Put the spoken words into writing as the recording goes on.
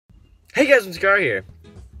Hey guys, it's Gar here.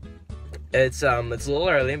 It's a little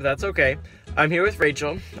early, but that's okay. I'm here with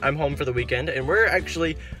Rachel. I'm home for the weekend, and we're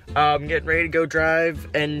actually getting ready to go drive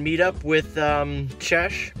and meet up with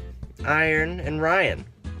Chesh, Iron, and Ryan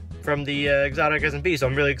from the Exotic S&P. So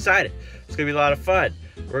I'm really excited. It's gonna be a lot of fun.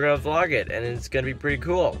 We're gonna vlog it, and it's gonna be pretty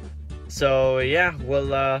cool. So yeah,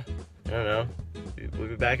 we'll I don't know. We'll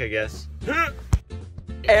be back, I guess.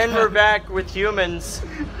 And we're back with humans.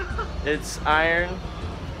 It's Iron,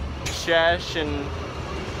 Chesh, and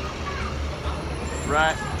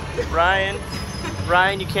Ryan.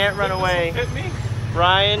 Ryan, you can't run away.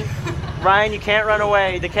 Ryan, you can't run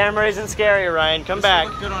away. The camera isn't scary, Ryan. Come back.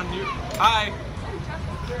 This would look good on you. Hi.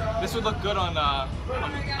 This would look good on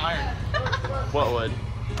Iron. What would?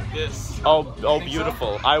 This. Oh,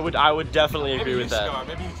 beautiful. So? I would definitely agree with that.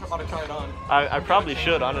 Maybe you ought to try it on. I probably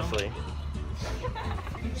should, honestly.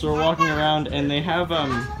 So we're walking around, and they have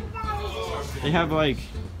like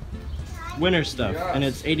winter stuff, and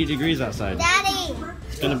it's 80 degrees outside. Daddy!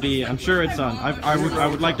 It's gonna be, I'm sure it's on, I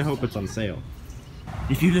would like to hope it's on sale.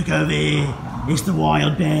 If you look over here, it's the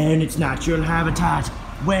wild bear in its natural habitat,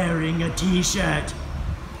 wearing a t-shirt.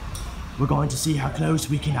 We're going to see how close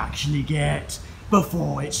we can actually get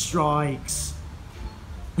before it strikes.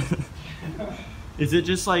 Is it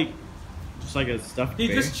just like a stuffed bear?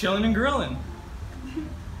 He's just chilling and grilling.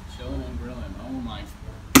 Chilling and grilling. Oh my.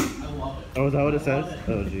 I love it. Oh, is that what it says?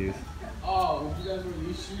 Oh, jeez. Oh, would you guys wear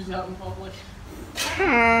these shoes out in public?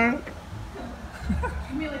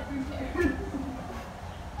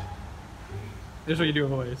 This is what you do a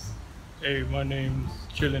voice. Hey, my name's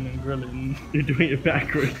Chillin' and Grillin'. You're doing it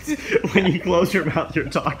backwards. When you close your mouth, you're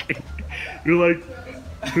talking. You're like,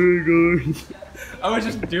 hey guys. I was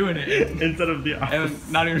just doing it. Instead of the opposite.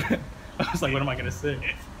 And not even, I was like, what am I gonna say?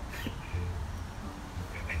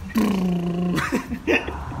 In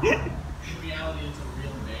reality, it's a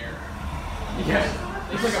real bear. Yeah,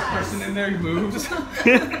 there's like a person in there who moves.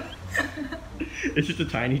 It's just a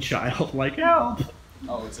tiny child, like, help!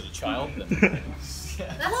 Oh, is it a child? That's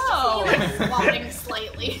flopping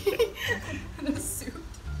slightly in a suit.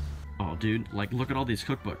 Oh, dude, like, look at all these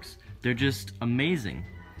cookbooks. They're just amazing.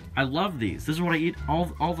 I love these. This is what I eat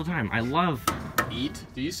all the time. I love... Eat?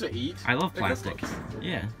 Do you used to eat? I love plastic.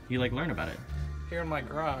 Yeah, you, like, learn about it. Here in my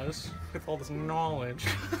garage, with all this knowledge.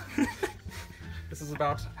 This is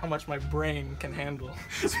about how much my brain can handle.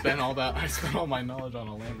 I spent all my knowledge on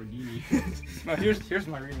a Lamborghini. Now here's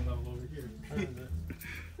my reading level over here.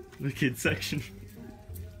 The kids section.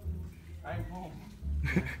 I'm home.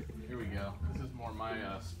 Here we go. This is more my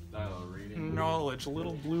style of reading. Knowledge,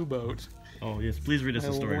 little blue boat. Oh yes, please read us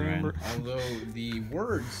a story, Ryan. Although the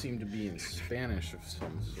words seem to be in Spanish of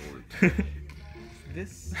some sort.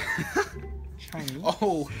 This Chinese.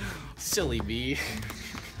 Oh, silly bee.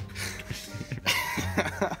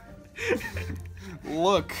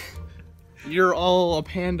 Look, you're all a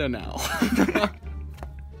panda now.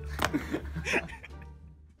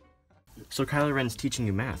 So Kylo Ren's teaching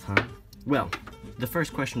you math, huh? Well, the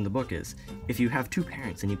first question in the book is, if you have two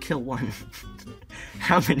parents and you kill one,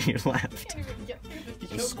 how many are left?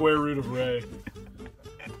 The square root of Ray.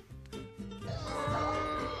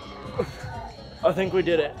 I think we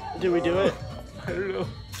did it. Did we do it? I don't know.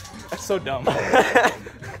 That's so dumb.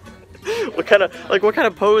 What kind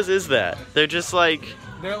of pose is that? They're just like...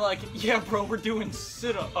 They're like, yeah, bro, we're doing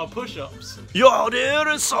push-ups. Yo, dude,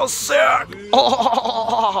 it's so sick!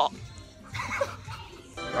 Oh.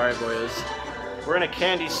 Alright, boys. We're in a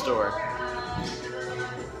candy store.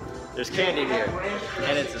 There's candy here.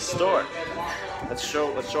 And it's a store. Let's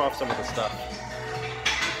show off some of the stuff.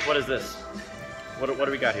 What is this? What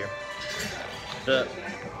do we got here? The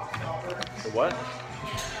what?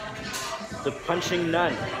 The punching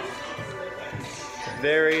nun.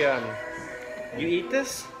 Very, you eat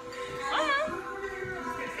this?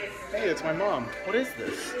 Hey, it's my mom. What is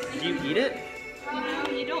this? Do you eat it? No,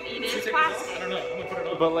 you don't eat it. It's plastic. I don't know. I'm gonna put it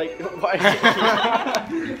on. But like, why is it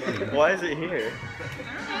here? Why is it here?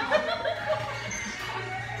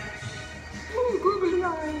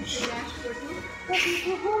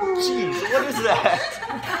 Jeez, what is that?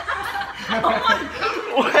 Oh my god.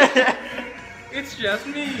 What? It's just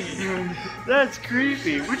me. That's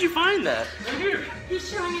creepy. Where'd you find that? Right here. He's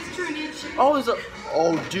showing his true nature. Oh, there's a.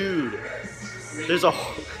 Oh, dude. There's a.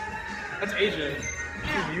 That's AJ.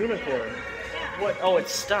 It's a unicorn. What? Oh,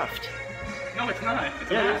 it's stuffed. No, it's not. It's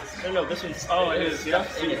a Yeah, mask. no, this one's. Oh, it is. Yeah, I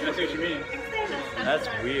stuffed. see what you mean. That's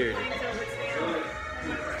weird.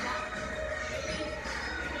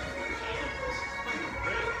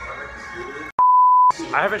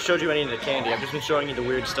 I haven't showed you any of the candy. I've just been showing you the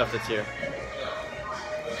weird stuff that's here.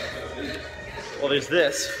 Well, there's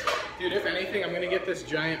this. Dude, if anything, I'm gonna get this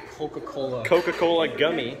giant Coca-Cola. Coca-Cola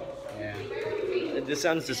gummy. Yeah. This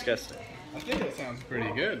sounds disgusting. I think it sounds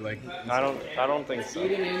pretty good. Like I don't think so.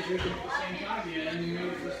 eating and drinking at the same time. Yeah, and you know,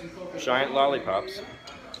 for some Coca-Cola. Giant lollipops.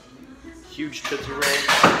 Huge Tootsie Rolls.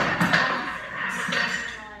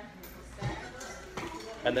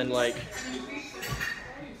 And then like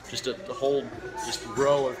just a whole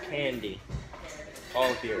row of candy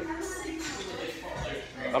all here.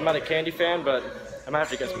 I'm not a candy fan, but I might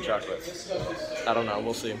have to get some chocolate. I don't know,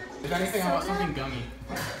 we'll see. Is anything about something gummy?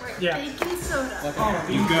 Yeah. Baking soda.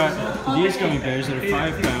 You've got these gummy bears that are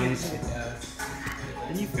 5 pounds.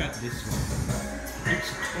 Then you've got this one.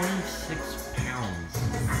 It's 26 pounds.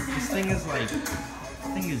 This thing is like,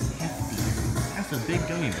 hefty. That's a big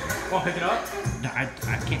gummy bear. Oh, pick it up? No, I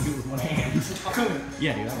can't do it with one hand.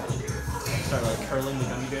 Yeah, dude. Start like curling the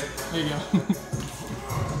gummy bear. There you go.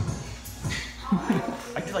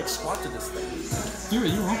 I could like squat to this thing. Do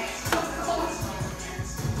it, you won't.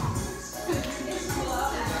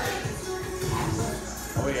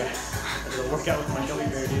 Oh yeah. I'm gonna work out with my gummy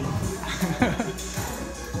bear, dude.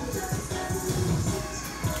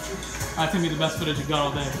 That's gonna be the best footage you've got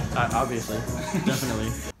all day. Obviously.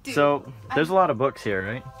 Definitely. Dude, So, there's a lot of books here,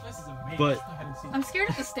 right? This is amazing. But Go ahead and see. I'm scared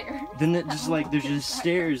of the stairs. then it just like there's just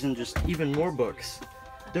stairs and just even more books.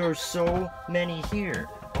 There are so many here.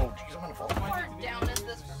 Oh jeez, I'm gonna fall. Far down is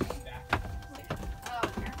this for me? Oh,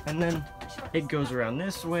 here. And then it goes around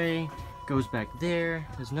this way, goes back there.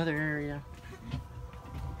 There's another area.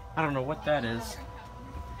 I don't know what that is.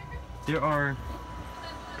 There are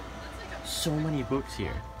so many books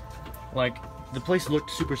here. Like the place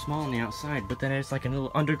looked super small on the outside, but then it's like a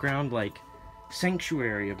little underground like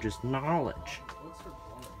sanctuary of just knowledge.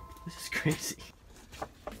 This is crazy.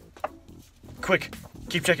 Quick,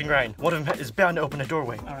 keep checking Ryan. One of them is bound to open a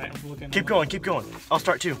doorway. Alright, I'm looking. Keep going, keep going. I'll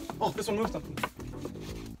start too. Oh, this one moved something.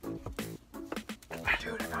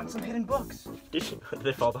 Dude, I found some hidden books. Did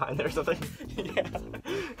they fall behind there or something? Yeah.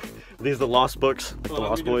 These are the lost books, like the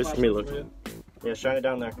Lost Boys. Let me look. Yeah, shine it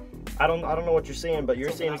down there. I don't know what you're seeing, but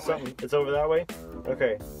you're seeing something. It's over that way?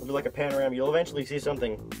 Okay. It'll be like a panorama. You'll eventually see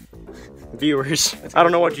something. Viewers, I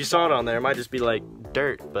don't know what you saw on there. It might just be like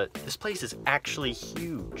dirt, but this place is actually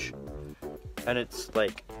huge. And it's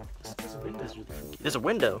like, there's a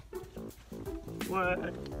window.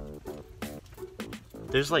 What?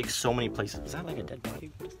 There's like so many places. Is that like a dead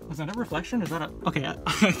body? Was that a reflection? Is that a... Okay,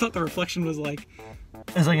 I thought the reflection was like...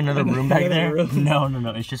 There's like another room back Another there. room.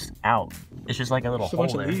 No, it's just out. It's just like a little Just a hole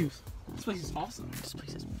bunch there. of leaves. This place is awesome. This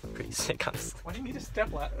place is pretty sick, honestly. Why do you need a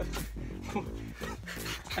step ladder?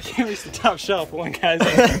 I can't reach the top shelf. One guy's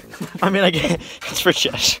I mean, I get it's for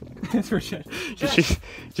Chesh. It's for shit.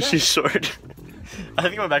 She's short. I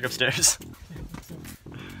think I'm back upstairs.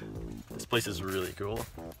 This place is really cool.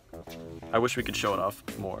 I wish we could show it off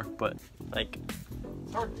more, but like,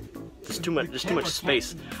 there's too much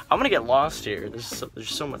space. I'm gonna get lost here. There's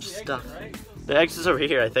so much stuff. The exit's over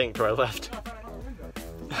here, I think, to our left.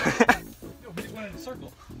 We just went in a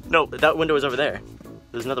circle. No, that window is over there.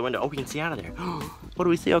 There's another window. Oh, we can see out of there. What do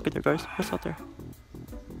we see out there, guys? What's out there?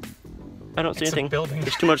 I don't see It's a anything. building.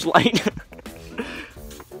 There's too much light.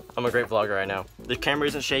 I'm a great vlogger right now. The camera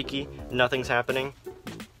isn't shaky. Nothing's happening.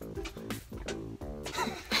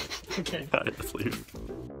 Okay. Alright, let's leave.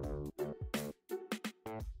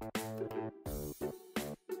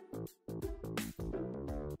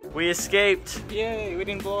 We escaped. Yay, we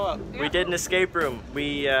didn't blow up. We did an escape room.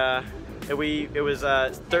 It was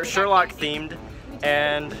Sherlock themed,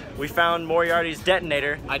 and we found Moriarty's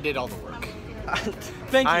detonator. I did all the work.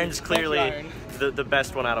 Thank you. Iron's clearly Iron. the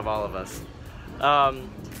best one out of all of us.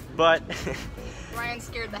 But Ryan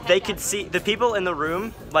scared the heck they out could of see, the people in the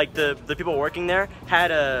room, like the people working there,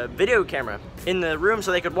 had a video camera in the room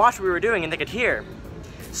so they could watch what we were doing and they could hear.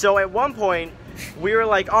 So at one point, we were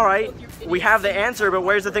like, all right, we have the answer, but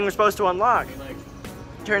where's the thing we're supposed to unlock?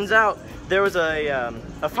 Turns out there was a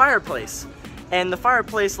fireplace, and the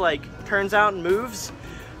fireplace like turns out and moves.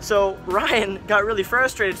 So Ryan got really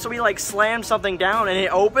frustrated, so he like slammed something down and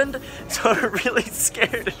it opened, so it really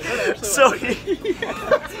scared him. So he, You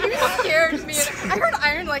scared me. And I heard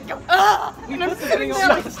Iron like go, ugh! We And I'm put the sitting thing there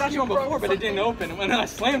on like, the statue on before, but it didn't open. And then I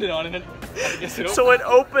slammed it on, and then I guess it opened. so it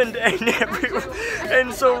opened and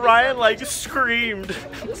and so Ryan like screamed.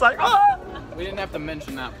 It's like, ah! We didn't have to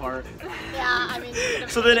mention that part. yeah, I mean.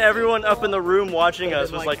 So then everyone up in the room watching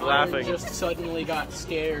us was like Iron laughing. just suddenly got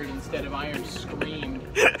scared instead of Iron screamed.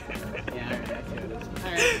 Yeah, alright, that's what it is.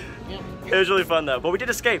 Alright, yeah. It was really fun though, but we did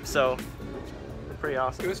escape, so pretty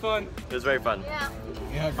awesome. It was fun. It was very fun. Yeah.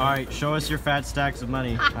 Yeah, All right, show us your fat stacks of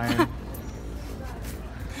money, Iron.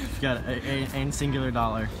 You got a singular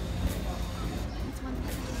dollar.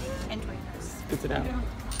 And Spits it out.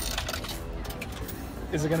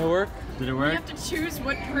 Is it gonna work? Did it You work? have to choose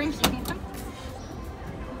what drink you want.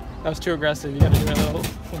 That was too aggressive. You gotta do a little.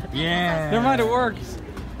 Yeah. Never mind, it works.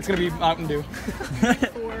 It's gonna be Mountain Dew.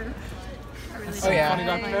 Oh yeah. Funny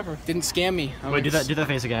Dr. Pepper. Didn't scam me. Wait, do that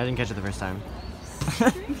face again. I didn't catch it the first time.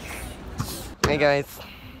 Hey guys.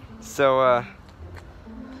 So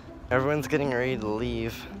everyone's getting ready to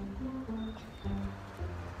leave.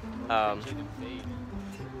 Is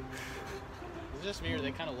it just me or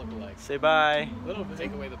they kind of look alike? Say bye. A little bit.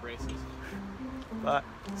 Take away the braces. Bye.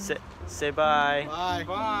 Say bye. Bye.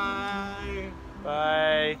 Bye.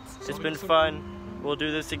 Bye. It's been fun. We'll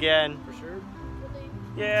do this again. For sure.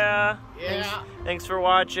 Yeah. Yeah. Thanks for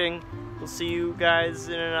watching. We'll see you guys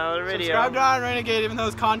in another video. Subscribe to Iron Renegade, even though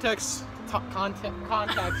his context content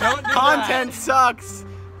Don't do content sucks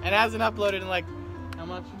and hasn't uploaded in like how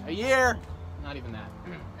much? A year? Not even that.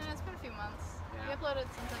 No, it's been a few months. Yeah. We uploaded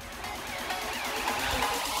since like